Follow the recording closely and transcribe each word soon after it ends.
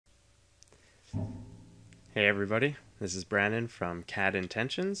Hey everybody, this is Brandon from CAD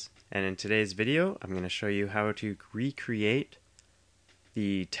Intentions, and in today's video I'm going to show you how to recreate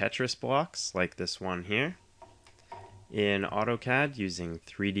the Tetris blocks like this one here in Autocad using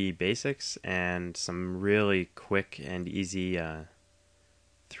 3D basics and some really quick and easy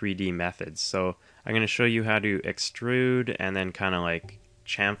 3D methods. So I'm going to show you how to extrude and then kind of like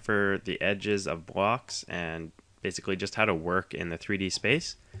chamfer the edges of blocks and basically just how to work in the 3D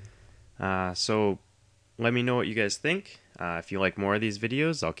space. So let me know what you guys think. If you like more of these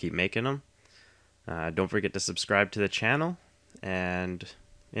videos, I'll keep making them. Don't forget to subscribe to the channel and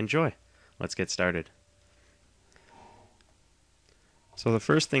enjoy. Let's get started. So the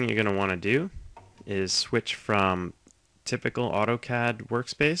first thing you're going to want to do is switch from typical AutoCAD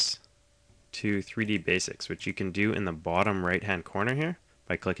workspace to 3D Basics, which you can do in the bottom right hand corner here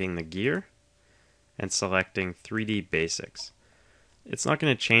by clicking the gear and selecting 3D Basics. It's not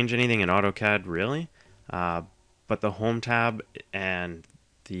going to change anything in AutoCAD really, but the Home tab and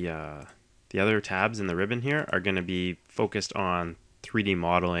the other tabs in the ribbon here are going to be focused on 3D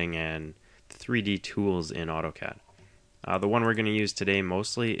modeling and 3D tools in AutoCAD. The one we're going to use today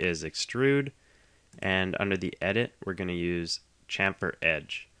mostly is Extrude, and under the Edit we're going to use Chamfer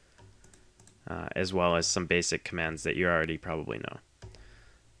Edge, as well as some basic commands that you already probably know.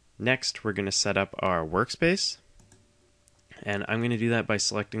 Next we're going to set up our workspace, and I'm going to do that by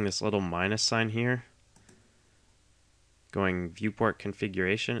selecting this little minus sign here, going viewport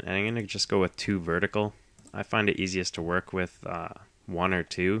configuration, and I'm going to just go with 2 vertical. I find it easiest to work with 1 or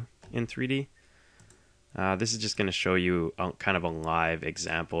 2 in 3D. This is just going to show you kind of a live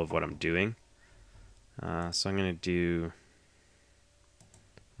example of what I'm doing. So we're going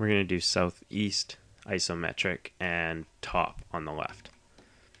to do southeast isometric and top on the left.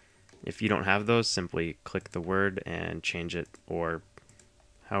 If you don't have those, simply click the word and change it, or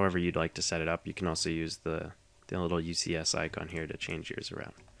however you'd like to set it up. You can also use the little UCS icon here to change yours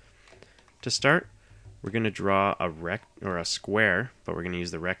around. To start, we're going to draw a square, but we're going to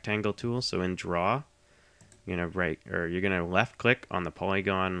use the rectangle tool. So in draw, you're going to left click on the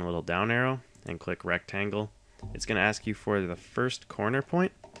polygon little down arrow and click rectangle. It's going to ask you for the first corner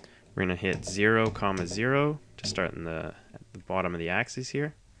point. We're going to hit 0, 0 to start at the bottom of the axis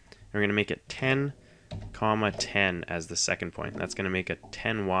here. And we're going to make it 10, 10 as the second point. That's going to make a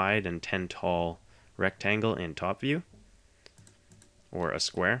 10 wide and 10 tall rectangle in top view, or a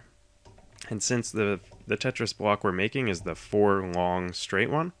square. And since the Tetris block we're making is the 4 long straight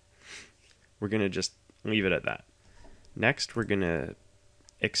one, we're going to just leave it at that. Next, we're going to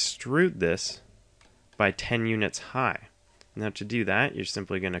extrude this by 10 units high. Now to do that, you're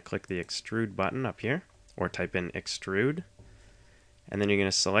simply going to click the extrude button up here, or type in extrude, and then you're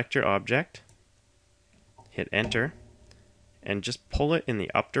going to select your object, hit enter, and just pull it in the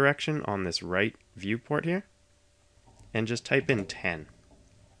up direction on this right viewport here, and just type in 10.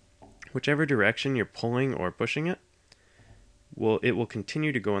 Whichever direction you're pulling or pushing it, it will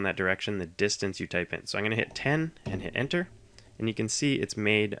continue to go in that direction the distance you type in. So I'm going to hit 10 and hit enter, and you can see it's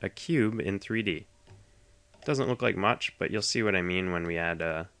made a cube in 3D. It doesn't look like much, but you'll see what I mean when we add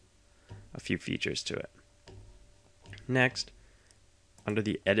a few features to it. Next, under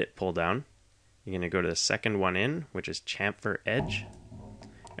the edit pull down, you're going to go to the second one in, which is chamfer edge,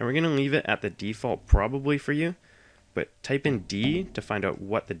 and we're going to leave it at the default probably for you, but type in D to find out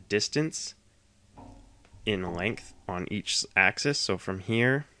what the distance in length on each axis. So from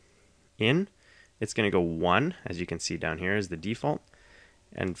here in, it's going to go 1, as you can see down here is the default,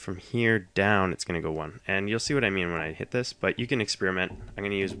 and from here down it's going to go 1. And you'll see what I mean when I hit this, but you can experiment. I'm going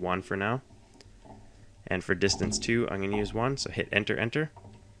to use 1 for now, and for distance 2 I'm going to use 1, so hit enter, enter.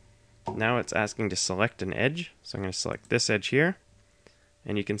 Now it's asking to select an edge, so I'm going to select this edge here,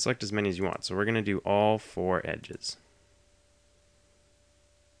 and you can select as many as you want. So we're going to do all 4 edges.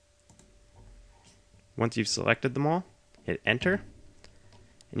 Once you've selected them all, hit enter,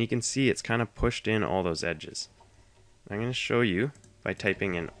 and you can see it's kind of pushed in all those edges. I'm going to show you by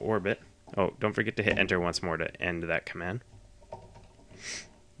typing in orbit. Oh, don't forget to hit enter once more to end that command.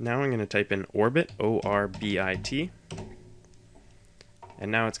 Now I'm going to type in orbit, O-R-B-I-T,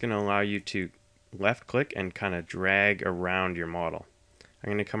 and now it's going to allow you to left click and kind of drag around your model. I'm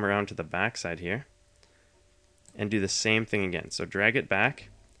going to come around to the back side here and do the same thing again. So drag it back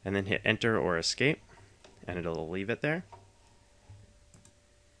and then hit enter or escape, and it'll leave it there.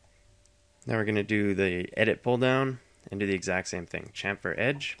 Now we're going to do the edit pull down and do the exact same thing. Chamfer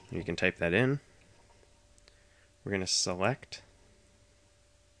edge, you can type that in. We're going to select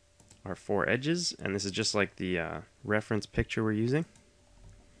our 4 edges, and this is just like the reference picture we're using.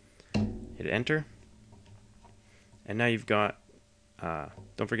 Hit enter, and now you've got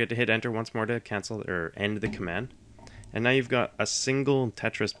Don't forget to hit enter once more to cancel or end the command. And now you've got a single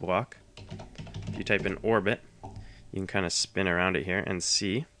Tetris block. If you type in orbit, you can kind of spin around it here and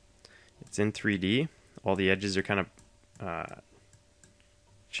see it's in 3D. All the edges are kind of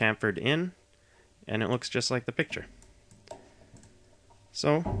chamfered in, and it looks just like the picture.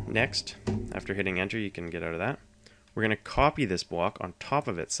 So next, after hitting enter, you can get out of that. We're going to copy this block on top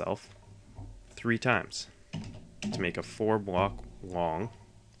of itself 3 times to make a 4-block long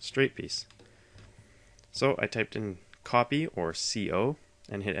straight piece. So I typed in copy or CO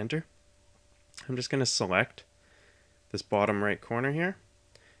and hit enter. I'm just going to select this bottom right corner here,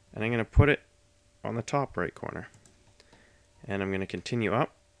 and I'm going to put it on the top right corner. And I'm going to continue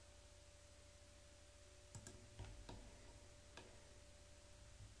up.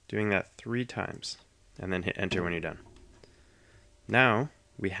 Doing that 3 times, and then hit enter when you're done. Now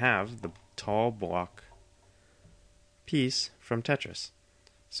we have the tall block piece from Tetris.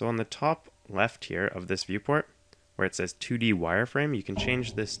 So on the top left here of this viewport, where it says 2D wireframe, you can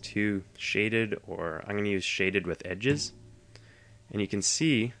change this to shaded, or I'm going to use shaded with edges. And you can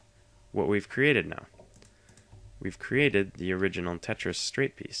see what we've created now. We've created the original Tetris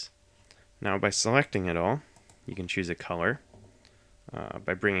straight piece. Now by selecting it all, you can choose a color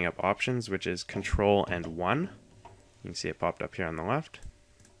by bringing up options, which is Control and 1. You can see it popped up here on the left.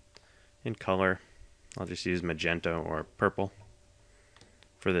 In color, I'll just use magenta or purple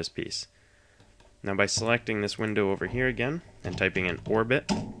for this piece. Now by selecting this window over here again and typing in orbit,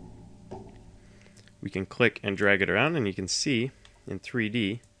 we can click and drag it around, and you can see in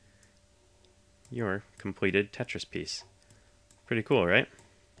 3D your completed Tetris piece. Pretty cool, right?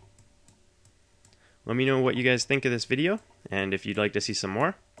 Let me know what you guys think of this video, and if you'd like to see some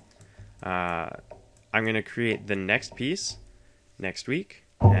more. I'm going to create the next piece next week,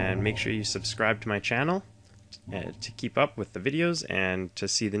 and make sure you subscribe to my channel to keep up with the videos and to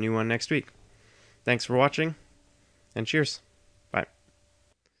see the new one next week. Thanks for watching, and cheers. Bye.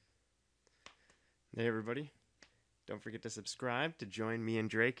 Hey everybody, don't forget to subscribe to join me and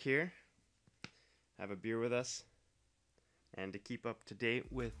Drake here, have a beer with us, and to keep up to date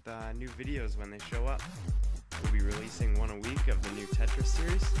with new videos when they show up. We'll be releasing one a week of the new Tetris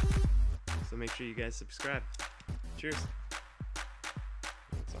series, so make sure you guys subscribe. Cheers.